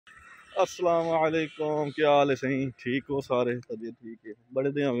अस्सलाम वालेकुम, क्या हाल है? सही ठीक हो सारे? तबीयत ठीक है?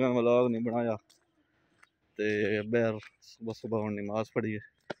 बड़े दिन हो गए व्लॉग नहीं बनाया ते बहर सुबह सुबह हम नमाज पढ़ी है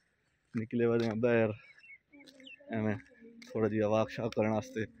निकले वाले बहर एवं थोड़ा जी वाक शाक करने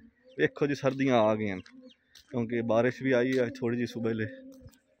वास्ते। देखो जी सर्दियाँ आ गई हैं क्योंकि बारिश भी आई है थोड़ी जी सुबह ले।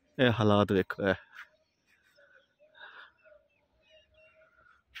 ये हालात देखो है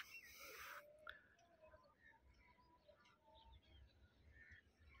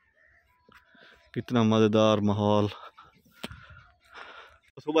कितना मजेदार माहौल।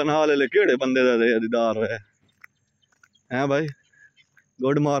 सुबह नहा ले केड़े बंदे का दीदार है हैं भाई।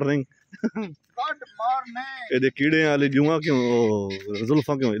 Good morning. Good morning. ये कीड़े वाली जुआ क्यों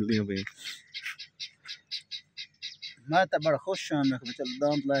जुल्फा क्यों हिलदी पई? मैं तो बड़ा खुश हूं। मैं चल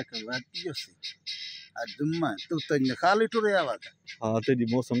दांत लाके बैठी सी आज जुम्मा तू तो खाली टुरे आवा था। हां ते जी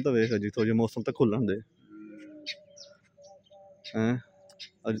मौसम तो वेख जी थोड़ी मौसम तो खुलन दे हैं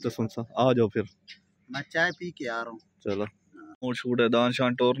आज तो सुनसा आ जाओ फिर। मैं चाय पी के आ रहा हूँ। चलो और छूट है दान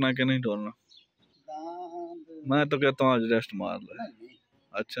शान टोरना कि नहीं टोरना? मैं तो कहता हूँ आज रेस्ट मार ले।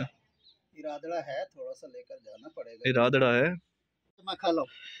 अच्छा इरादड़ा है थोड़ा सा लेकर जाना पड़ेगा। इरादड़ा है तो मैं खा लो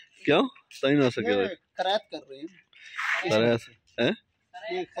क्यों सही ना सके खैरात कर रहे हैं। खैरात है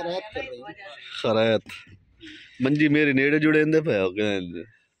ये खैरात कर रहे हैं। खैरात मंजी मेरी नेड़े जुड़े इंदे पे हो गए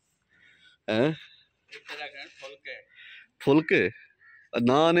हैं फुलके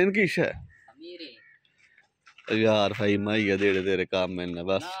नान इनकी है यार भाई माई है देरे देरे काम में ना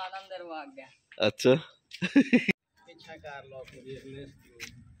बस। अच्छा पीछा कर लो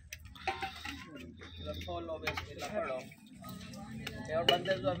फॉलो बेस पढ़ो और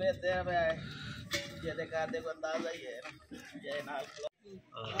बंदे जो बेचते हैं भाई ये देखा देखो अंदाजा ही है ना ये नाल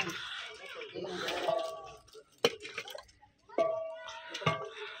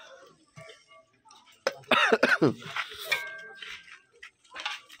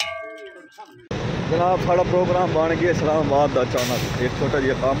जनाब साड़ा प्रोग्राम बन गया इस्लामाबाद का। अचानक एक छोटा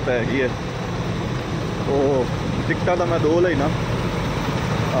जिहा काम पै गई है तो टिकटा तो मैं दो ली ना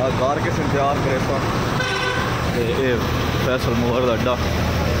कार के इंतजार करे सन फैसल मोहर का अड्डा।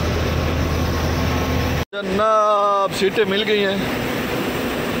 जनाब सीटें मिल गई हैं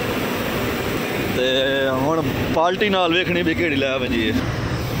ते हुण पार्टी नाल वेखनी भी केड़ी लै वजी है।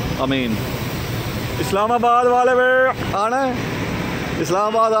 अमीन इस्लामाबाद वाले वे आना है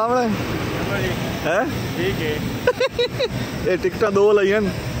इस्लामाबाद आना है ठीक है। ये टिकटा दो लईन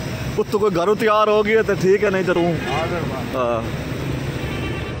उत्तों कोई घरों तैयार हो गई है तो ठीक है नहीं तो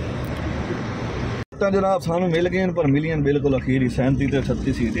जनाब सानू मिल गए पर मिलियन बिल्कुल अखीर 37 ते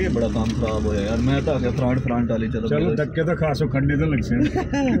 36 सीट। ये बड़ा काम खराब होया यार। मैं तो आगे फ्रंट वाली चलो धक्के तो खासो खंडे तो लग से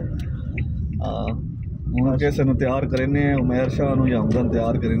हुण कैसे नु तैयार करने उमैर शाह नु या हमदन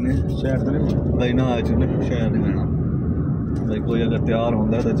तैयार करने शहर तो नहीं भाई ना आज शहर नहीं लेना भाई कोई अगर तैयार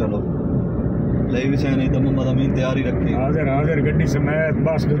होंदा है तो चलो ले भी सही नहीं तो मोहम्मद अमीन तैयारी रखी हाजिर गड्डी समेत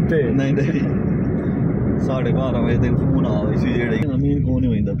बस उत्ते नहीं नहीं 12:30 बजे दिन फोन आ इसी जेड़े अमीन कौन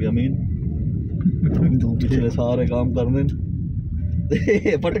नहीं होंदा भी अमीन तू पिछले सारे काम करने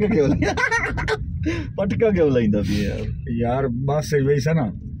पटका क्यों पटका क्यों लैंदा भी यार बस से वैसा ना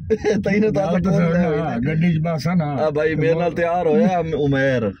तैनू तो गड्डी च बस है ना भाई मेरे नाल तैयार होया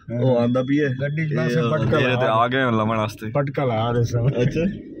उमैर ओ आंदा भी है गड्डी च बस पटका ते आ गए लमन वास्ते पटका ला दे सब। अच्छा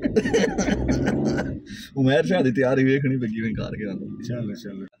उमैर शाह दी तैयारी देखनी पगी में कार के आंदा। चलो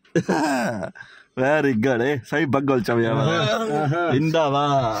वेरी गुड है सही बगल चवया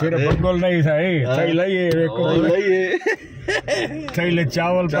जिंदाबाद सिर्फ बगल नहीं सही सही लइए देखो लइए सही ले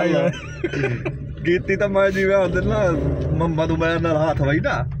चावल पाई कीती तो मैं जी होंदे ना मोहम्मद उमैर नाल हाथ वही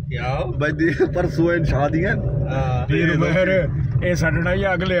ना क्या भाई परसों इन शादियां फिर उमैर ए सडना ही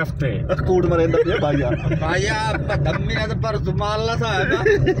अगले हफ्ते कूड़ मरेंदा पे भाईया पदम्मी ने पर जुमाला साहब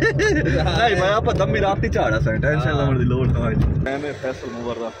नहीं भाई आप पदम्मी रात ही चाड़ा सा टेंशन लेने दी लोड़ ना मैं फैसल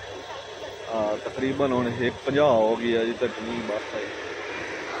मुवर दा तकरीबन हुन 1:50 हो गई अजे तक नहीं बस आई।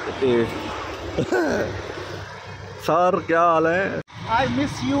 सर क्या हाल है? I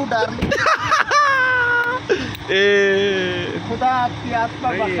miss you darling. खुदा आपकी आत्मा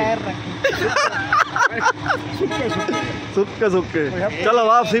बखैर रखे। सुक्के सुक्के चलो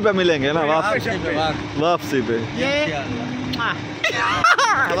वापसी पे मिलेंगे ना वापसी पे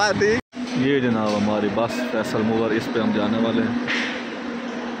ये जनाब हमारी बस फैसल मूवर इस पे हम जाने वाले हैं।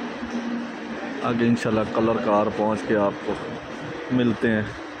 आगे इंशाल्लाह कलर कार पहुंच के आपको मिलते हैं।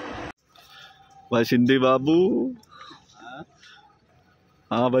 भाई सिंधी बाबू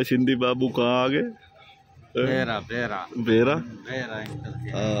हाँ भाई सिंधी बाबू कहाँ आ गए? बेरा बेरा बेरा बेरा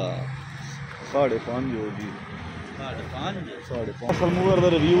हाँ 5:30 हो गई 5:30 असल मूवर दा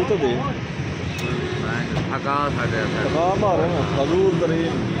रिव्यू तो दे थका मारे ना हजूर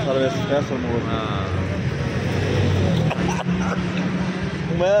तरीन सर्विस फैसल मोड़।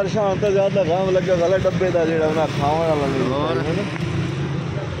 उमैर शान तो ज़्यादा काम लगे गला डब्बे का जो खाने वाला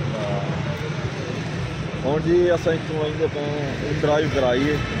हूँ जी अस इतों आते पे ड्राइव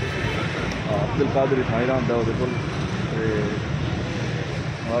कराइए अब्दुल कादर थाई रहा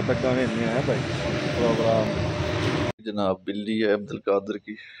वो टक्का है भाई प्रोग्राम। जनाब बिल्ली है अब्दुल कादर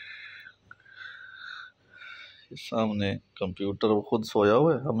की, सामने कंप्यूटर खुद सोया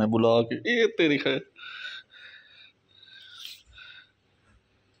हुआ है, हमें बुला के ये तेरी है।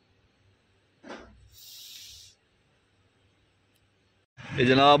 ये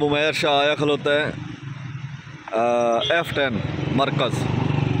जनाब उमैर शाह आया खलोता है F10 मरकज़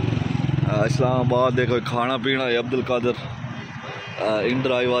इस्लामाबाद है। कोई खाना पीना है अब्दुल कादर इन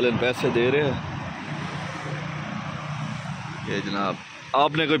ड्राइव वाले पैसे दे रहे हैं। ये जनाब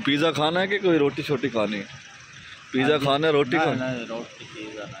आपने कोई पिज़्ज़ा खाना है कि कोई रोटी छोटी खानी है? पिज़्ज़ा खाना है रोटी खाना है?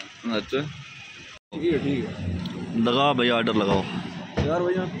 अच्छा ठीक है लगाओ भैया ऑर्डर लगाओ यार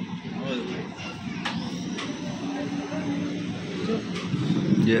भैया।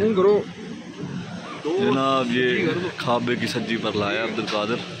 ये करो जनाब ये खाबे की सब्जी पर लाया अब्दुल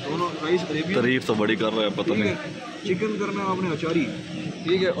कादर, तारीफ तो बड़ी कर रहा है पता नहीं। चिकन करना आपने अचारी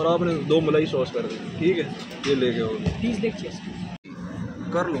ठीक है और आपने 2 मलाई सॉस कर दी ठीक है, ये लेके आओ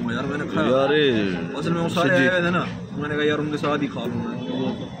कर लूँगा यार। मैंने खाया यार असल में वो सारे आए हुए थे ना, मैंने कहा यार उनके साथ ही खा लूँगा।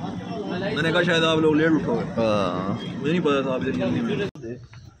 मैंने कहा शायद आप लोग लेट उठोगे, मुझे नहीं पता था आप जल्दी में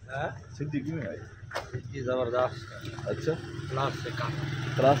सिद्धि क्यों आई ज़बरदस्त। अच्छा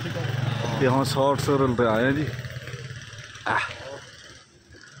क्लासिक यहाँ 100 रुपये आए हैं जी।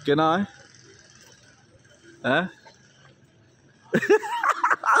 क्या ना है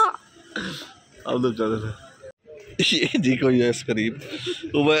अब्दुल कादर ये जी कोई है इस करीब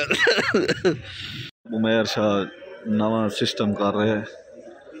उमैर शाह नवा सिस्टम कर रहे हैं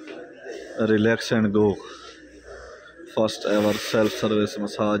relax and go first ever self service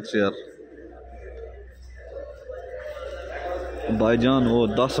massage chair. भाईजान वो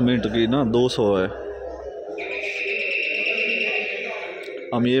 10 मिनट की ना 200 है।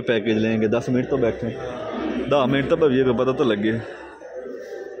 हम ये पैकेज लेंगे 10 मिनट तो बैठे 10 मिनट तो भैया को पता तो लगे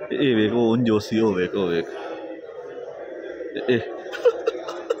ये वेख वो उन जोशी हो वेख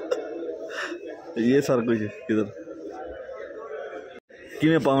ये सर कुछ किधर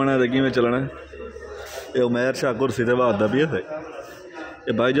किमें पावना है किमें चलना है। ये उमैर शाह कुर्सी से बात भी है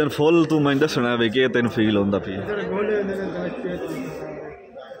ये भाईजान फुल तू मैं दसना है कि तेन फील होता पी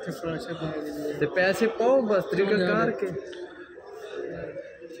पैसे पाओ बस तरीकाकार के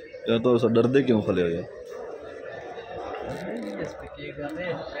यार तो डरदे क्यों खले हो यार।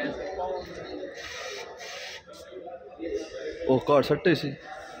 ओ कार्ड सट्टे सी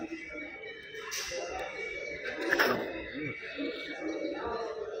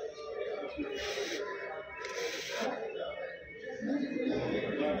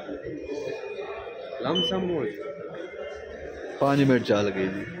लमसम 5 मिनट चल गई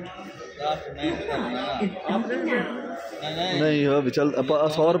जी। नहीं अब चल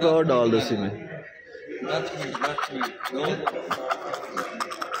 100 रुपये और डाल दो इसी में। 10 मिनट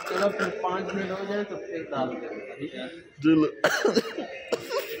चलो फिर 5 मिनट हो जाए तो फिर डाल देंगे ठीक है। चलो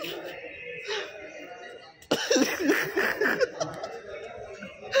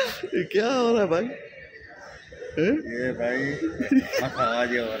ये क्या हो रहा है भाई? ये भाई मसाज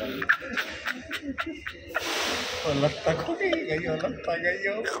हो रहा है और लगता कोई यही हो लगता यही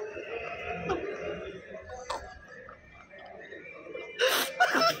हो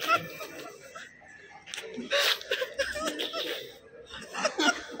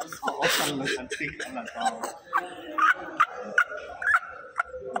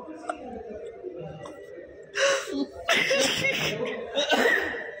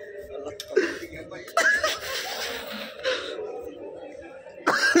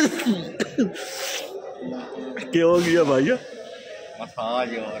क्या हो गया भैया? मसाज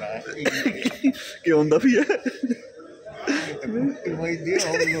हो रहा है क्या होता भी है?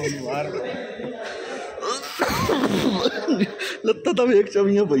 लत्ता तो एक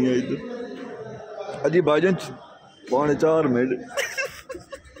चवियां पईयां इधर अजी भाईजान 4.5 मिनट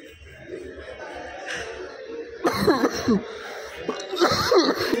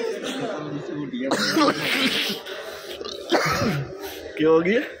क्या हो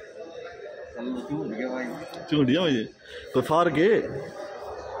गया? चूड़िया भाई कोई फर्क है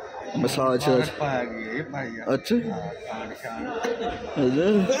मसाज अच्छा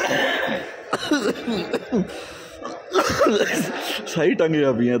सही टंगे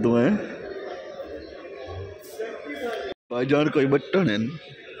अभी हैं तुम्हें भाईजान कोई बटन है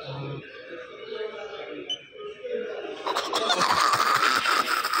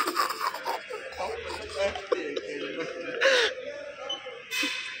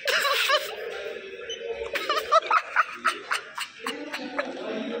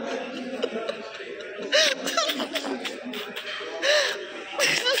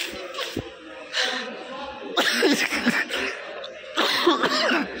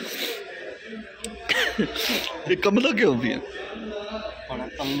ये कमला क्यों भी है?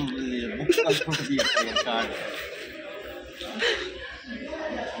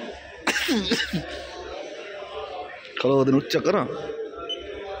 करो दिन उच्चा करा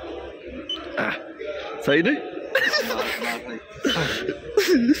सही नहीं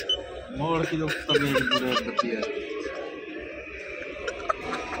मोड़ की तो होती है।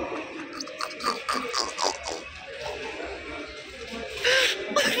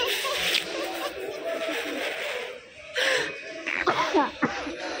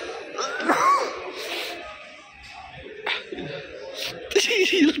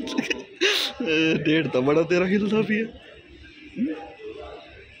 डेढ़ तो बड़ा तेरा हिलता भी है।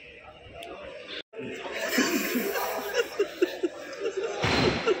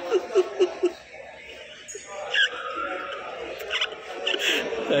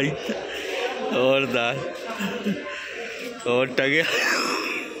 और दाल और टगे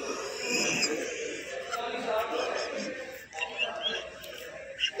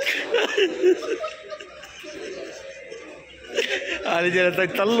अरे जरा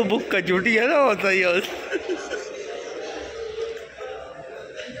तक तल्लू बुक का चोटी है ना होता ही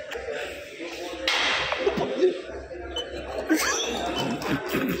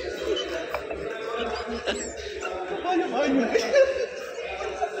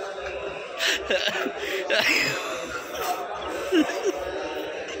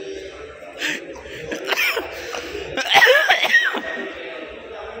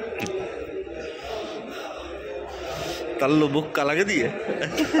तल्लू बुक का लग दी है।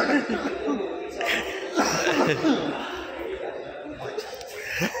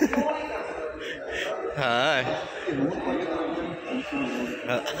 हाँ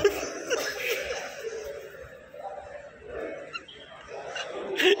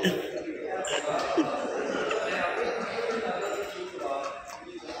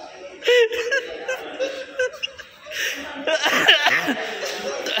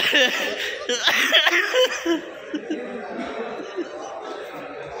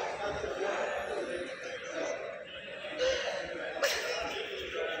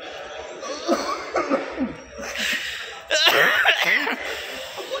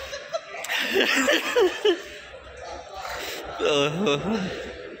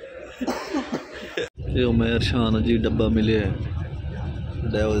ये उमेर शाह जी डब्बा मिले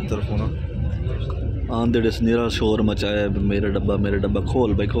डैव की तरफों ना आंधे सनेरा शोर मचाया मेरा डब्बा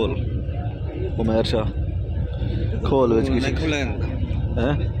खोल भाई खोल उमेर शाह खोल विच किसी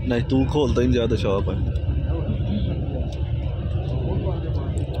हैं नहीं तू खोल तो ज़्यादा शौक है।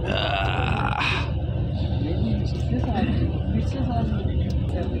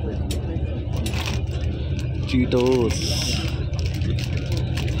 चीटोस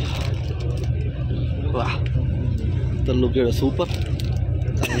वाह तल्लू केड़ा सुपर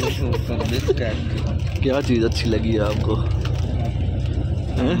क्या चीज़ अच्छी लगी है आपको?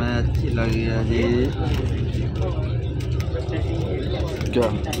 मैं अच्छी लगी है जी क्या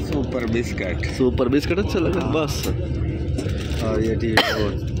सुपर बिस्किट अच्छा लगा बस। और ये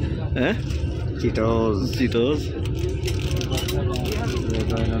चीटोस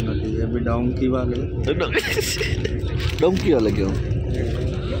ये भी डोंकी वाले क्यों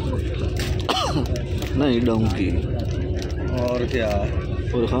नहीं डोंकी और क्या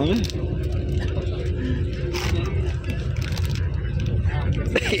और खाएंगे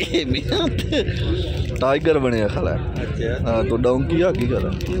टाइगर बने खला। अच्छा हाँ तो डोंकी आ की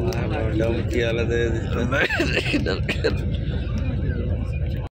करा डोंकी वाला दे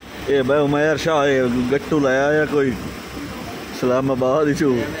ए भाई उमैर शाह गट्टू लाया या कोई इस्लामाबाद ही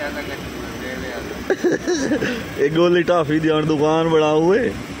एक गोली टाफी दी दुकान बना हुए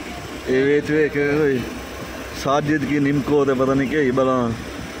कोई साजिद की निमको ते पता नहीं क्या बला।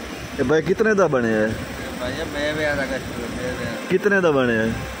 ए भाई कितने दा बने है? कितने दा बने है?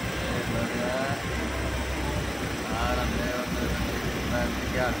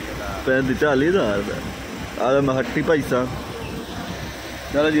 35-40 हज़ार का मैं हट्टी पैसा।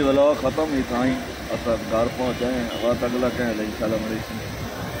 चलो जी व्लॉग ख़त्म ही था ही असा घर पहुँचाए बात अगला कह लगी सलाम अलैकुम।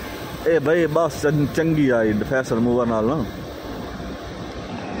 ए भाई बस चंगी आई फैसल मूवर नाल ना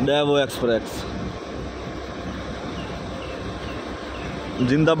डेवो एक्सप्रेस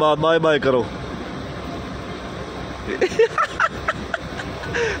जिंदाबाद बाय बाय करो।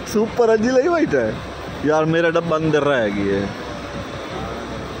 सुपर अजी लगी बैठा है यार मेरा डब्बा अंदर रह गया है।